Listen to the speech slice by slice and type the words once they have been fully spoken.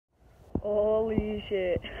Holy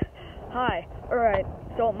shit. Hi. Alright,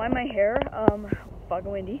 so mind my hair,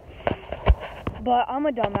 fucking windy. But I'm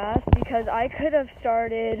a dumbass because I could have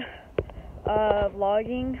started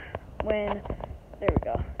vlogging when, there we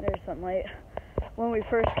go, there's sunlight, when we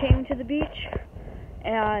first came to the beach,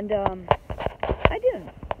 and I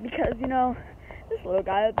didn't, because, you know, this little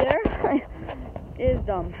guy up there is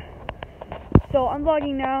dumb. So I'm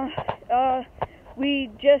vlogging now.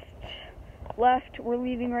 We just left, we're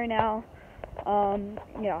leaving right now.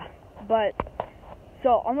 Yeah, but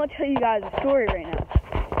so I'm gonna tell you guys a story right now.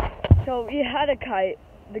 So we had a kite.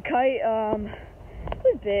 The kite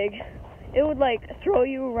was big. It would like throw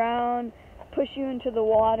you around, push you into the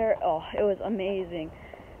water. Oh, it was amazing.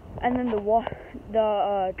 And then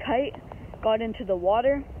the kite got into the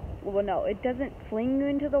water. Well, no, it doesn't fling you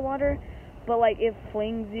into the water, but like it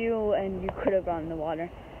flings you and you could have gone in the water.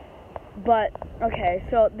 But okay,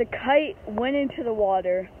 so the kite went into the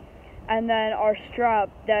water, and then our strap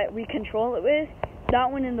that we control it with,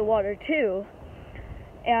 that went in the water too.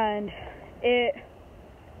 And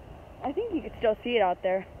I think you could still see it out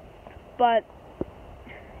there, but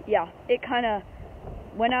yeah, it kind of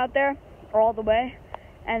went out there all the way,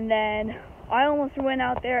 and then I almost went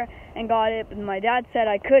out there and got it, but my dad said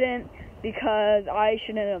I couldn't because I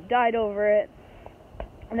shouldn't have died over it.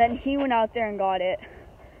 And then he went out there and got it,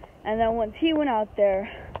 and then once he went out there,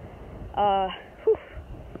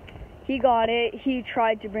 he got it. He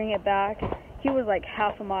tried to bring it back. He was like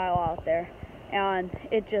half a mile out there, and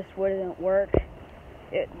it just wouldn't work.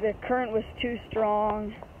 The current was too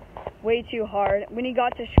strong, way too hard. When he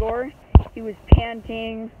got to shore, he was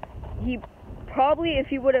panting. He probably, if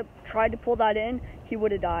he would have tried to pull that in, he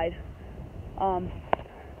would have died.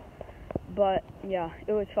 But yeah,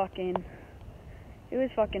 it was fucking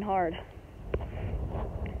hard.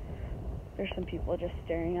 There's some people just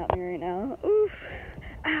staring at me right now. Oof.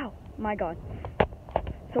 Ow. My God.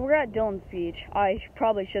 So we're at Dylan's beach. I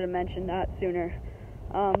probably should have mentioned that sooner.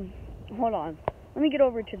 Hold on. Let me get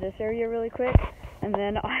over to this area really quick, and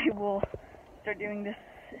then I will start doing this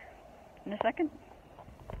in a second.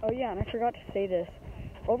 Oh yeah, and I forgot to say this.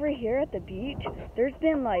 Over here at the beach, there's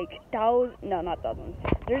been like thousands, no, not thousands.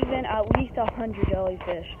 There's been at least 100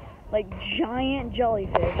 jellyfish, like giant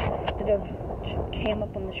jellyfish that have came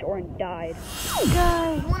up on the shore and died.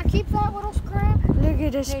 Guys, you want to keep that little crab? Look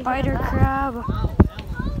at this spider crab.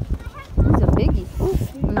 He's a biggie. Ooh.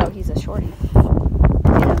 No, he's a shorty.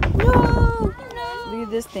 No! Look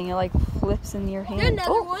at this thing. It like flips in your hand.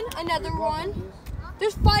 Another one. Another one.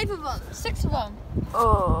 There's 5 of them. 6 of them.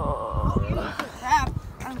 Oh. Crap.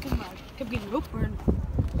 I'm getting rope burn.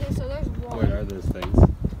 Okay, so there's 1. What are those things?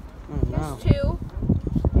 There's 2.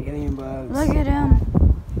 Alien bugs. Look at him.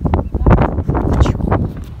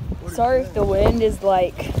 Sorry if the wind is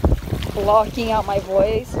like blocking out my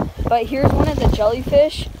voice, but here's one of the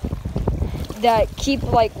jellyfish that keep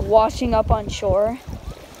like washing up on shore.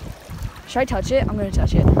 Should I touch it? I'm gonna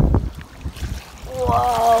touch it.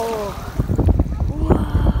 Whoa. Whoa.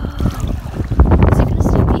 Is it gonna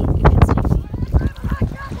sting me? It can sting me.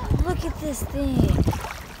 Look at this thing.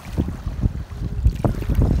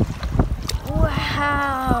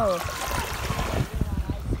 Wow.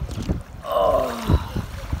 Oh.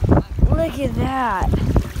 Look at that.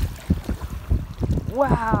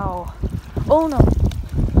 Wow. Oh no.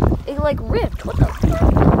 It like ripped. What the fuck?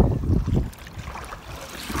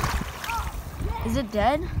 Is it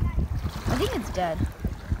dead? I think it's dead.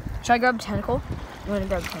 Should I grab a tentacle? I'm gonna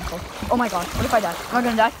grab a tentacle. Oh my God. What if I die? Am I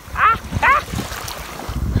gonna die? Ah! Ah!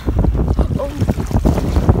 Oh.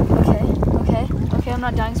 Okay, I'm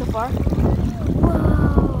not dying so far.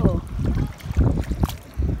 Whoa.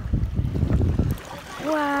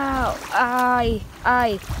 Wow.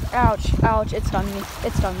 Ouch, it stung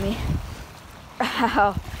me.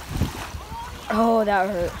 Ow. Oh, that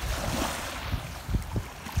hurt.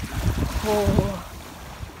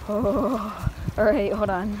 Oh. Alright, hold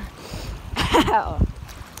on. Ow.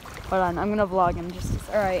 Hold on, I'm gonna vlog him just.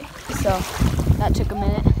 Alright, so that took a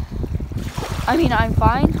minute. I mean, I'm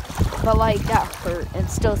fine, but like that hurt and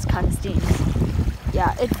still kind of stings.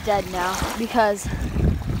 Yeah, it's dead now because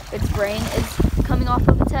its brain is coming off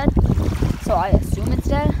of its head, so I assume it's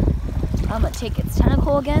dead. I'm gonna take its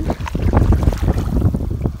tentacle again.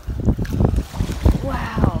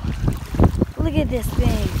 Wow, look at this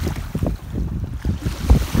thing.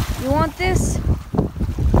 You want this?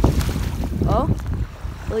 Oh,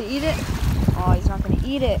 will he eat it? Oh, he's not gonna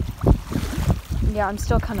eat it. Yeah, I'm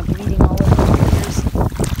still kind of bleeding all over my ears.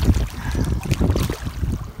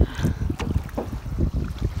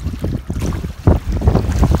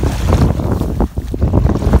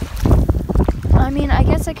 I mean, I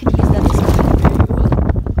guess I could use that as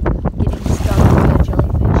getting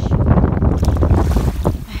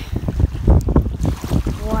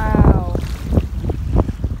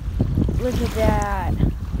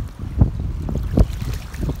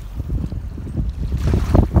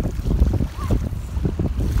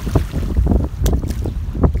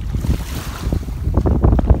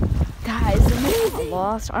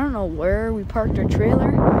lost. I don't know where we parked our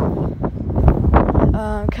trailer.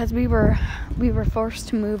 Because we were forced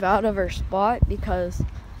to move out of our spot because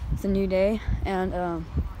it's a new day, and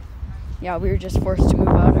yeah, we were just forced to move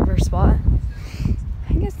out of our spot.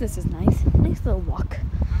 I guess this is nice little walk.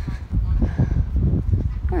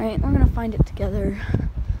 All right, we're gonna find it together.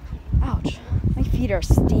 Ouch, my feet are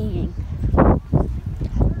stinging.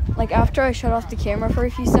 Like after I shut off the camera for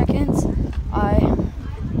a few seconds,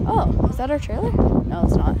 oh, is that our trailer? No,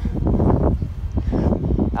 it's not.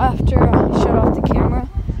 After I shut off the camera,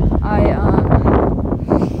 what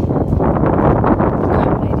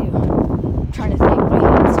did I do? I'm trying to think, my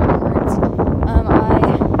hands start hurts.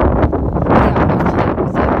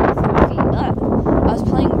 I was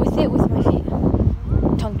playing with it with my feet.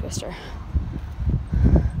 Tongue twister.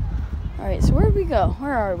 Alright, so where did we go?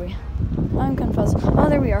 Where are we? I'm confused. Oh,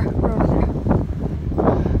 there we are. We're over there.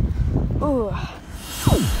 Ooh.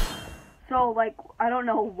 So, like, I don't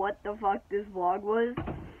know what the fuck this vlog was,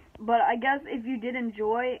 but I guess if you did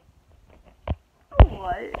enjoy...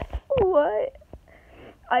 What?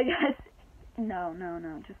 I guess... No,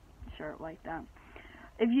 just share it like that.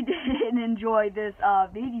 If you did enjoy this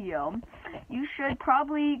video, you should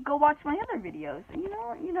probably go watch my other videos. You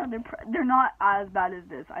know, they're not as bad as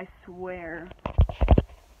this, I swear.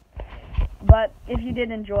 But if you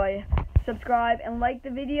did enjoy, subscribe and like the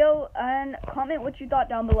video and comment what you thought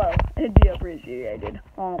down below. It'd be appreciated.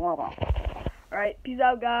 Alright, peace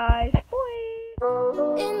out, guys. Bye.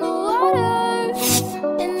 In the water,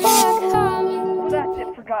 in the car. That's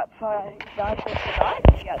it for guys.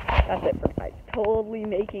 Yes, that's it for guys. Totally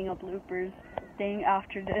making a bloopers thing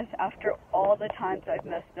after this, after all the times I've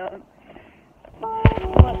messed up. What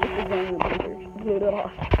is going on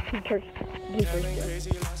bloopers?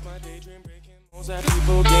 That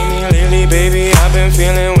people gave me lately, baby. I've been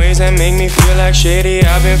feeling ways that make me feel like shady.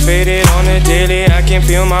 I've been faded on the daily. I can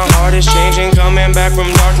feel my heart is changing. Coming back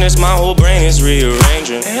from darkness, my whole brain is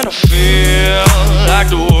rearranging. And I feel like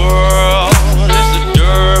the world is the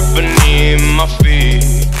dirt beneath my feet.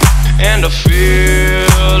 And I feel